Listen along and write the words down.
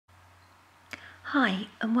Hi,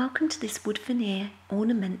 and welcome to this wood veneer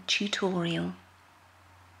ornament tutorial.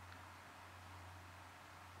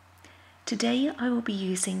 Today I will be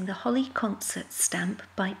using the Holly Concert stamp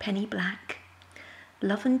by Penny Black,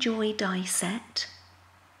 Love and Joy die set,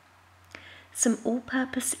 some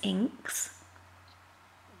all-purpose inks,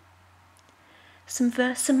 some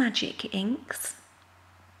Versa Magic inks,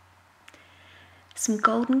 some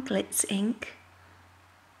Golden Glitz ink,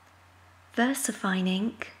 VersaFine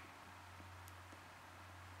ink,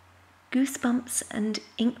 Goosebumps and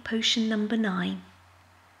Ink Potion No. 9,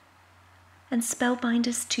 and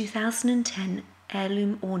Spellbinders 2010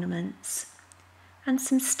 heirloom ornaments, and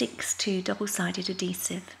some sticks to double-sided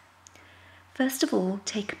adhesive. First of all,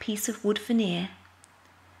 take a piece of wood veneer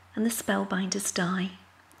and the Spellbinders die.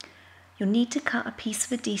 You'll need to cut a piece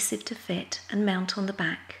of adhesive to fit and mount on the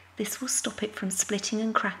back. This will stop it from splitting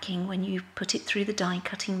and cracking when you put it through the die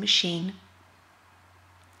cutting machine.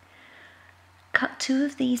 Cut 2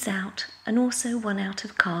 of these out and also 1 out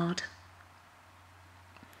of card.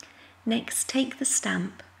 Next, take the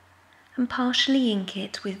stamp and partially ink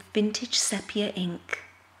it with vintage sepia ink.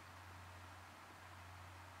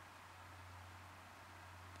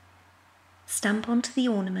 Stamp onto the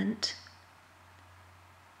ornament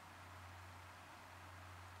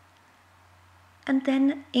and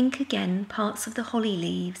then ink again parts of the holly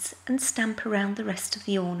leaves and stamp around the rest of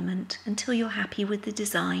the ornament until you're happy with the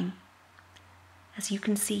design, as you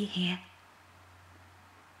can see here.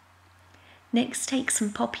 Next, take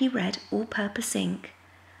some poppy red all-purpose ink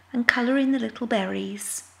and colour in the little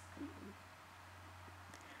berries.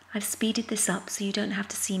 I've speeded this up so you don't have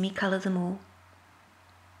to see me colour them all.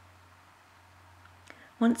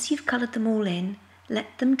 Once you've coloured them all in,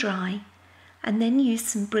 let them dry and then use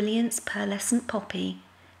some Brilliant's pearlescent poppy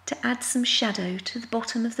to add some shadow to the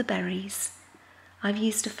bottom of the berries. I've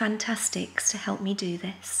used a Fantastics to help me do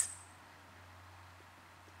this.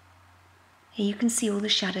 Here you can see all the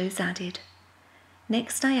shadows added.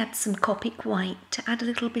 Next, I add some Copic white to add a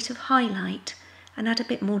little bit of highlight and add a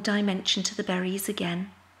bit more dimension to the berries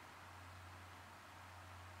again.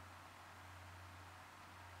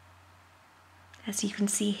 As you can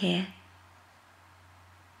see here.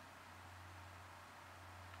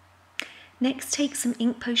 Next, take some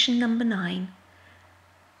Ink Potion No. 9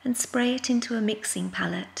 and spray it into a mixing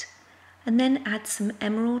palette and then add some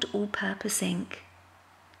Emerald all-purpose ink.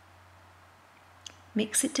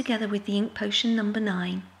 Mix it together with the Ink Potion No.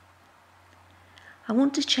 9. I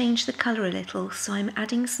want to change the colour a little, so I'm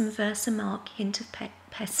adding some Versa Magic.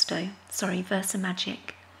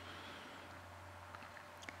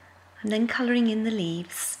 I'm then colouring in the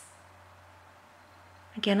leaves.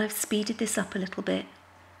 Again, I've speeded this up a little bit,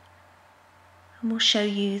 and we'll show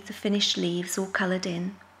you the finished leaves all coloured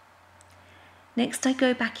in. Next, I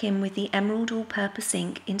go back in with the Emerald all-purpose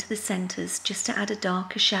ink into the centres just to add a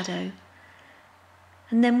darker shadow,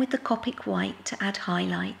 and then with the Copic white to add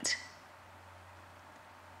highlight,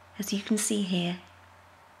 as you can see here.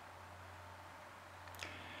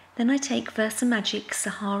 Then I take Versa Magic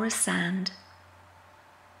Sahara Sand,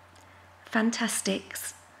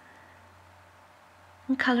 Fantastics,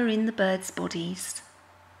 and colour in the birds' bodies.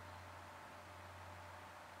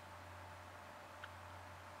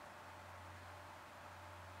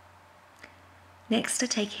 Next, I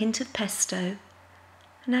take a hint of pesto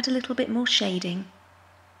and add a little bit more shading.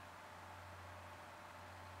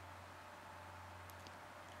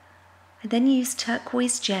 I then use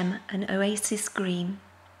Turquoise Gem and Oasis Green,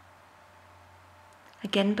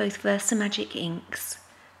 again both Versa Magic inks,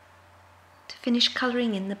 to finish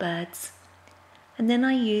colouring in the birds, and then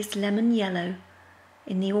I use Lemon Yellow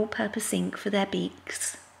in the all-purpose ink for their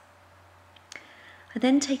beaks. I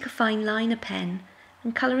then take a fine liner pen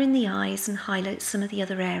and colour in the eyes and highlight some of the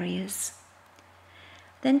other areas.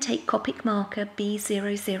 Then take Copic marker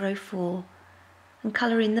B004 and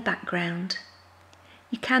colour in the background.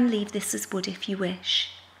 You can leave this as wood if you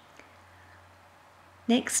wish.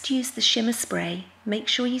 Next, use the shimmer spray. Make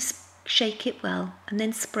sure you shake it well and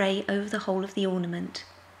then spray over the whole of the ornament.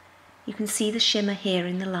 You can see the shimmer here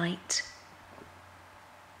in the light.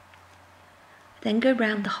 Then go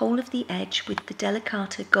round the whole of the edge with the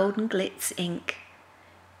Delicata Golden Glitz ink,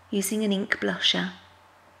 using an ink blusher.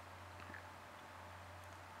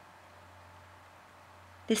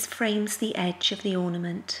 This frames the edge of the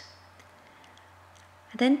ornament.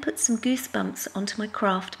 I then put some Goosebumps onto my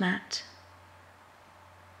craft mat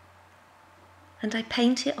and I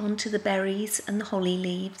paint it onto the berries and the holly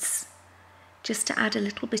leaves just to add a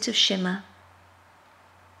little bit of shimmer,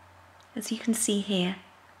 as you can see here.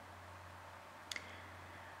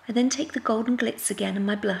 I then take the Golden Glitz again and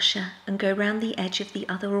my blusher and go round the edge of the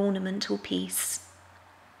other ornamental piece.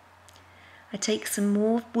 I take some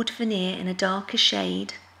more wood veneer in a darker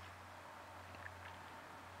shade.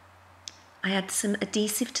 I add some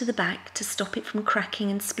adhesive to the back to stop it from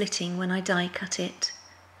cracking and splitting when I die cut it.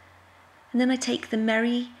 And then I take the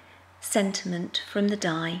Merry sentiment from the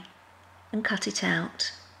die and cut it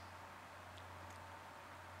out.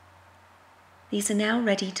 These are now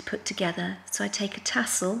ready to put together, so I take a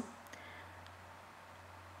tassel,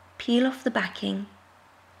 peel off the backing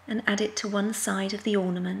and add it to one side of the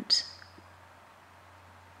ornament.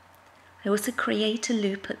 I also create a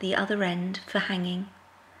loop at the other end for hanging.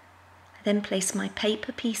 I then place my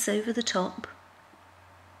paper piece over the top.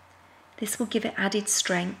 This will give it added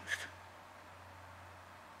strength,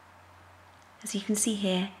 as you can see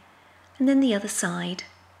here, and then the other side.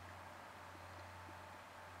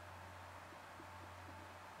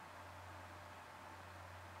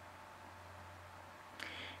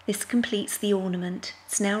 This completes the ornament.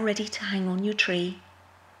 It's now ready to hang on your tree.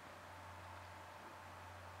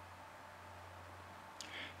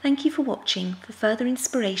 Thank you for watching. For further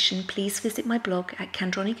inspiration, please visit my blog at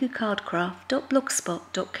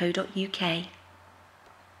candronicocardcraft.blogspot.co.uk.